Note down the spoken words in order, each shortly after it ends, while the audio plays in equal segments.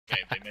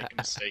game, they make a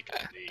mistake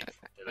and they leave.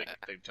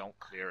 They don't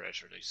clear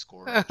it or they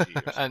score OG or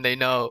And something.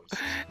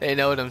 they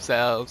know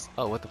themselves.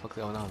 Oh, what the fuck's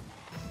going on?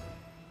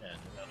 Yeah,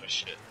 they know their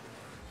shit.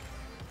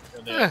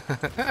 They'll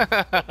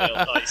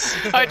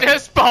dice. I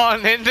just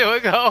spawned into a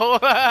goal.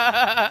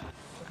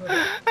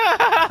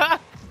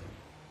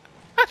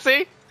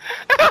 See?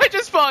 I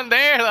just spawned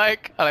there,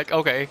 like,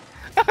 okay.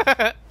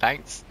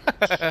 Thanks.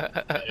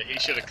 He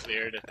should have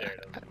cleared it there.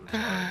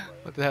 That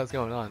What the hell's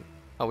going on?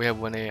 Oh, we have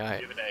one AI.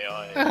 you have an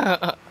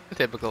AI.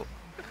 Typical.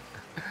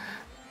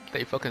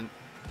 They fucking,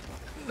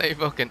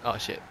 oh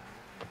shit.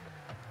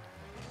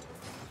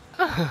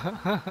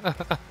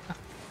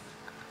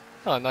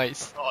 Oh,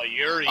 nice. Oh,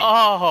 Yuri.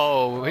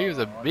 Oh, he was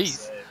a what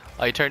beast. save.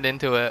 Oh, he turned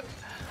into a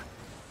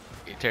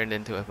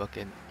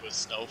fucking It was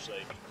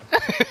snowflake.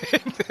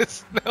 the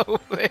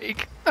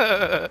snowflake.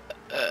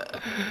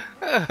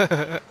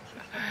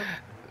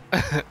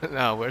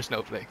 No, we're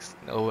snowflakes.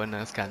 No one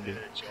else can be.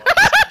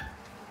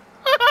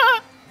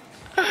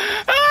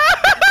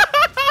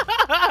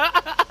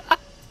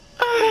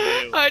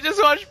 I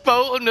just watched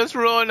Bolton just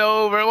run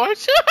over.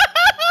 Watch.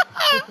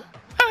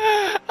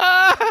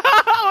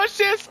 Watch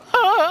this.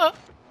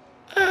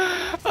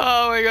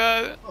 Oh my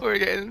god, we're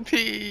getting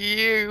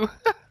PU.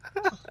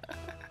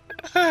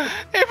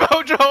 They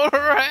both drove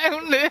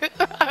around it.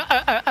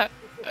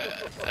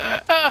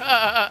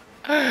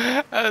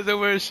 That's the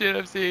worst shit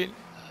I've seen.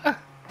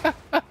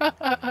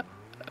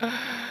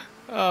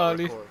 Oh,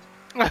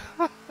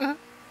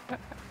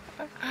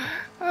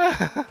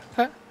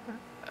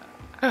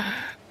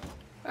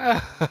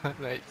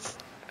 nice.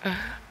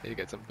 Need to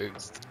get some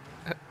boost.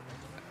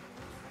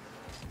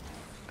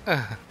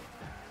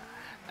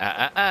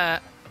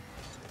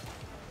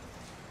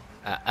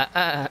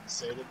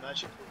 Say the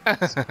magic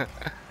words.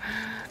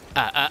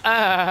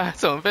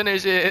 Someone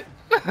finish it.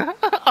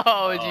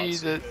 Oh,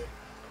 Jesus. So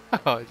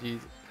Oh,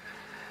 Jesus.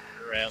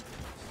 around.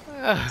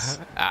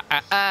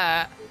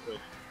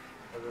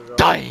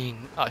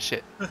 Dying. Oh,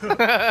 shit. Sorry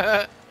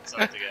to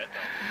get.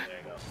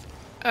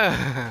 There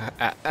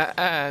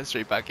you go.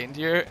 Straight back into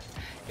your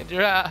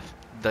half.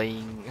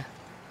 Dying.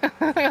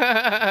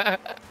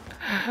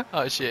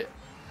 Oh, shit.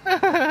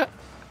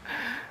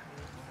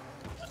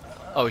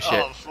 Oh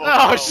shit.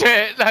 Oh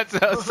shit, that's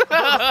us.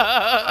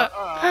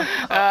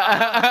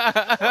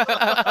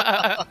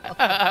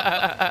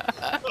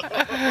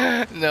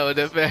 No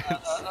defense.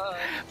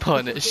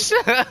 Punish.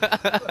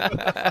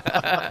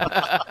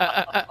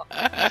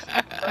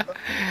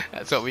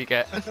 That's what we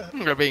get.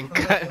 We're being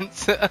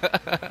cunts.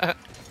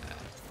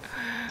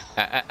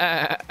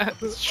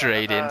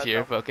 Straight into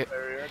your bucket.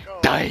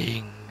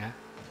 Dying.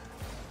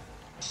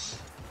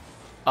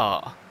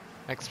 Oh.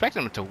 I expect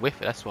him to whiff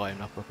it, that's why I'm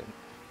not fucking.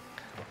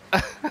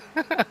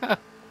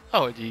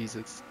 Oh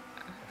Jesus.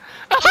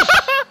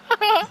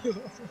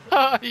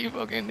 Oh, you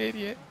fucking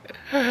idiot.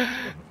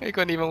 He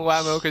couldn't even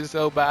whammo because it's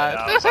so bad.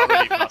 I was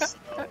already busting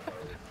out.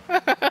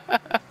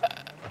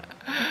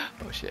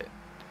 Oh shit.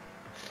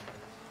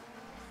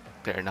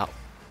 They're not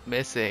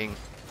missing.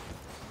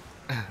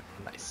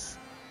 Nice.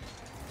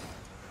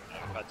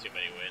 I've had too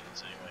many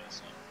wins anyway,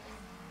 so.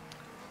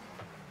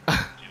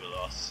 You a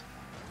loss.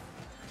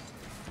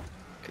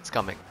 It's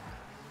coming.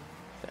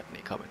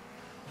 Definitely coming.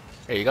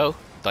 There you go.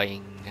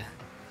 Dying.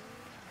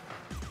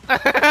 These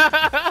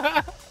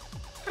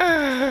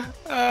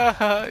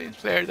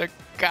players are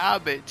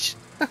garbage.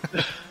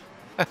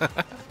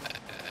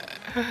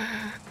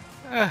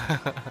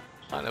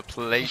 On a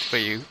plate for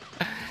you,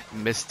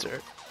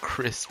 Mr.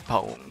 Chris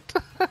Pond.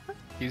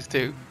 Used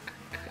to.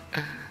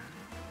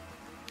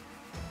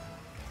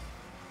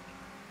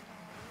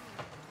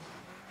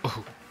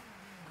 Ooh.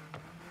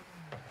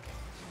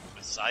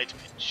 A side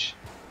pitch.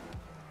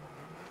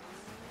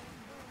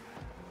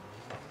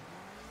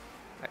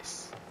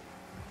 Nice.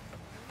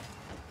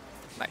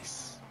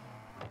 Nice.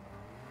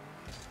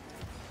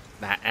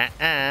 Nah.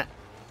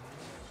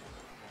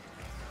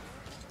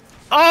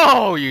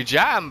 Oh, you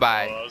jam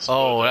by.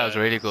 Oh, that was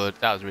really good.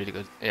 That was really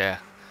good. Yeah.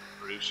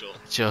 Crucial.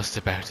 Just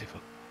about to.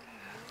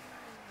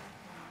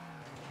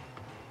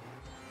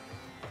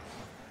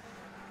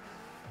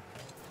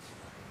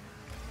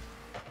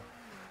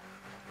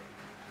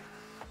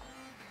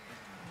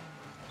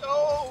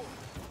 No!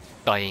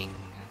 Dying.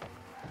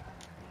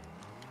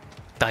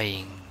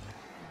 Dying.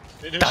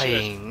 Finish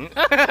Dying.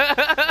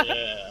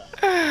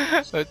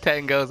 Yeah. So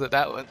 10 goes at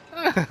that one.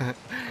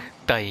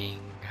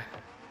 Dying.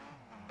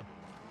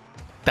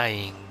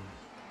 Dying.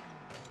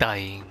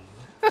 Dying.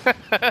 His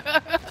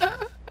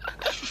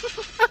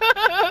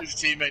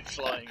teammate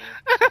flying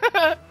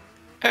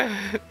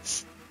in.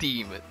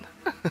 Steaming.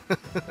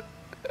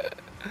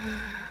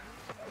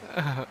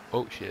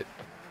 Oh shit.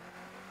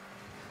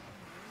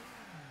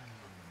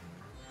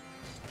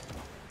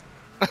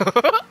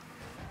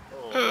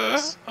 Oh,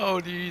 nice. Oh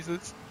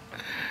Jesus.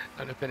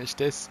 I'm gonna finish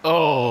this.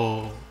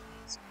 Oh.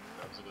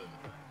 That was a bit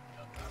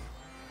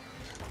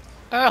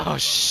Oh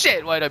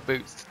shit, why'd I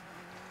boost?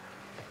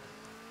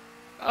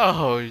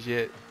 Oh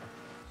shit.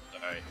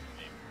 Sorry.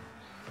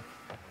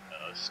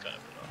 I was just gonna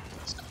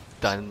put on.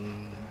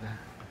 Done.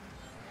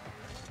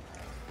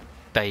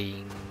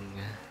 Dying.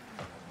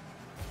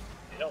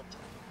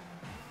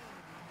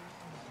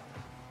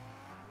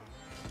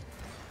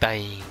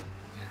 Dang.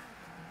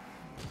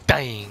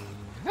 Dang.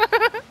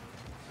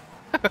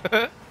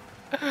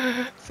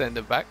 Send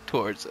it back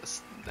towards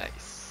us.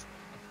 Nice.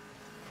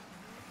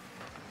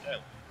 Yeah,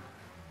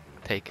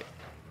 Take it.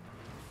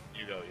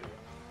 you go, you go.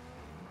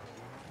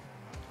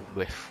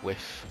 Whiff,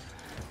 whiff.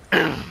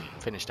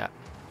 Finish that.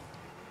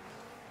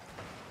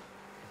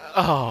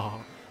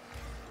 Oh.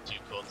 2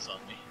 cuts on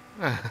me.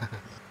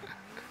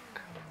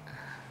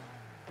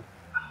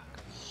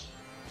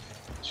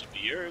 Should be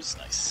yours.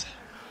 Nice.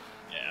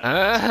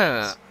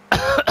 Yeah.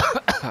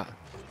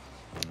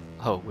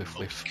 Oh, whiff, Oh,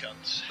 whiff,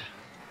 cunt.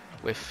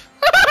 whiff.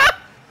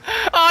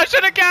 Oh, I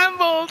should have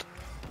gambled.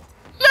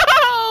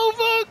 No,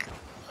 fuck.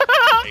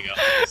 There you go.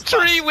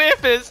 3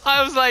 whiffers.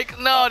 I was like,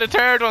 no, the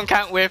third one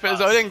can't whiff it,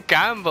 so I didn't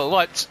gamble.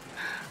 Watch.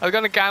 I was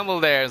gonna gamble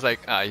there. I was like,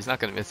 ah, he's not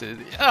gonna miss it, is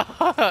he?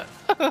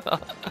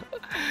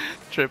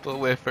 Triple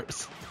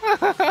whiffers.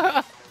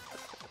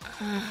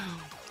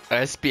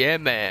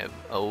 SPMM.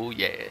 Oh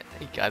yeah,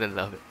 you gotta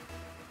love it.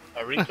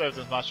 A replay of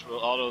this match will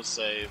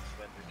auto-save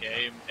when the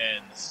game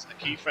ends. A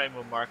keyframe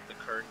will mark the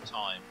current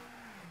time.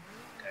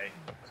 Okay,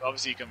 so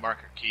obviously you can mark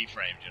a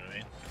keyframe, do you know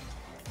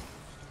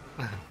what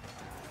I mean?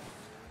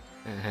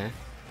 Uh-huh.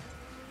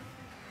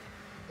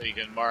 So you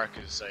can mark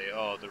and say,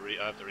 oh,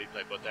 I have the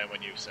replay, but then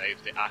when you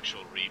save the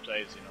actual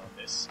replays, you know,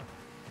 this,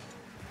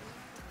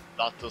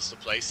 not just the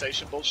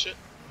PlayStation bullshit,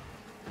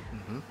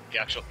 the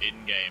actual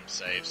in-game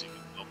saves, you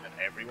can look at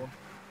everyone,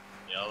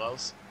 you know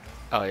those?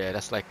 Oh yeah,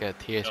 that's like a You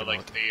theater know, like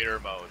mode. theater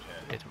mode,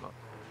 yeah. Theater mode.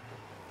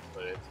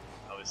 But it,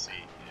 obviously,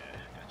 yeah,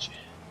 gotcha.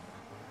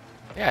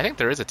 Yeah, I think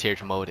there is a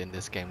theater mode in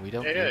this game. We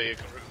don't. Yeah, you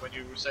can, when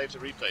you save the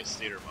replays,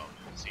 theater mode,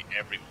 you can see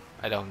everyone.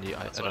 I don't know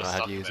That's how what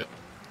to it's use it. talking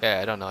Yeah,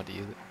 I don't know how to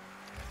use it.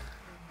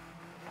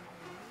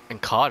 In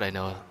COD, I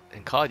know.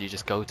 In COD, you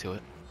just go to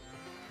it.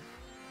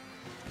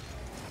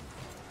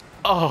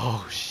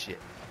 Oh shit!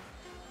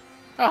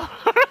 Oh.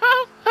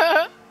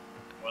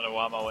 Wanna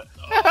whammo it?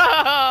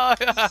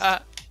 Oh.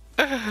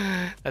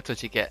 That's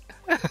what you get.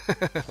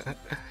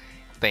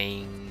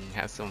 Ding.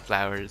 Have some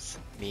flowers.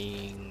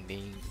 Ding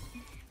ding.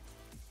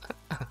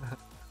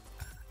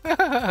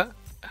 I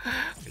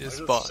was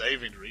Just just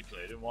saving the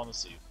replay, I didn't want to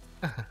see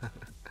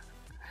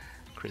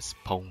Chris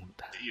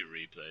Pond. your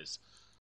replays.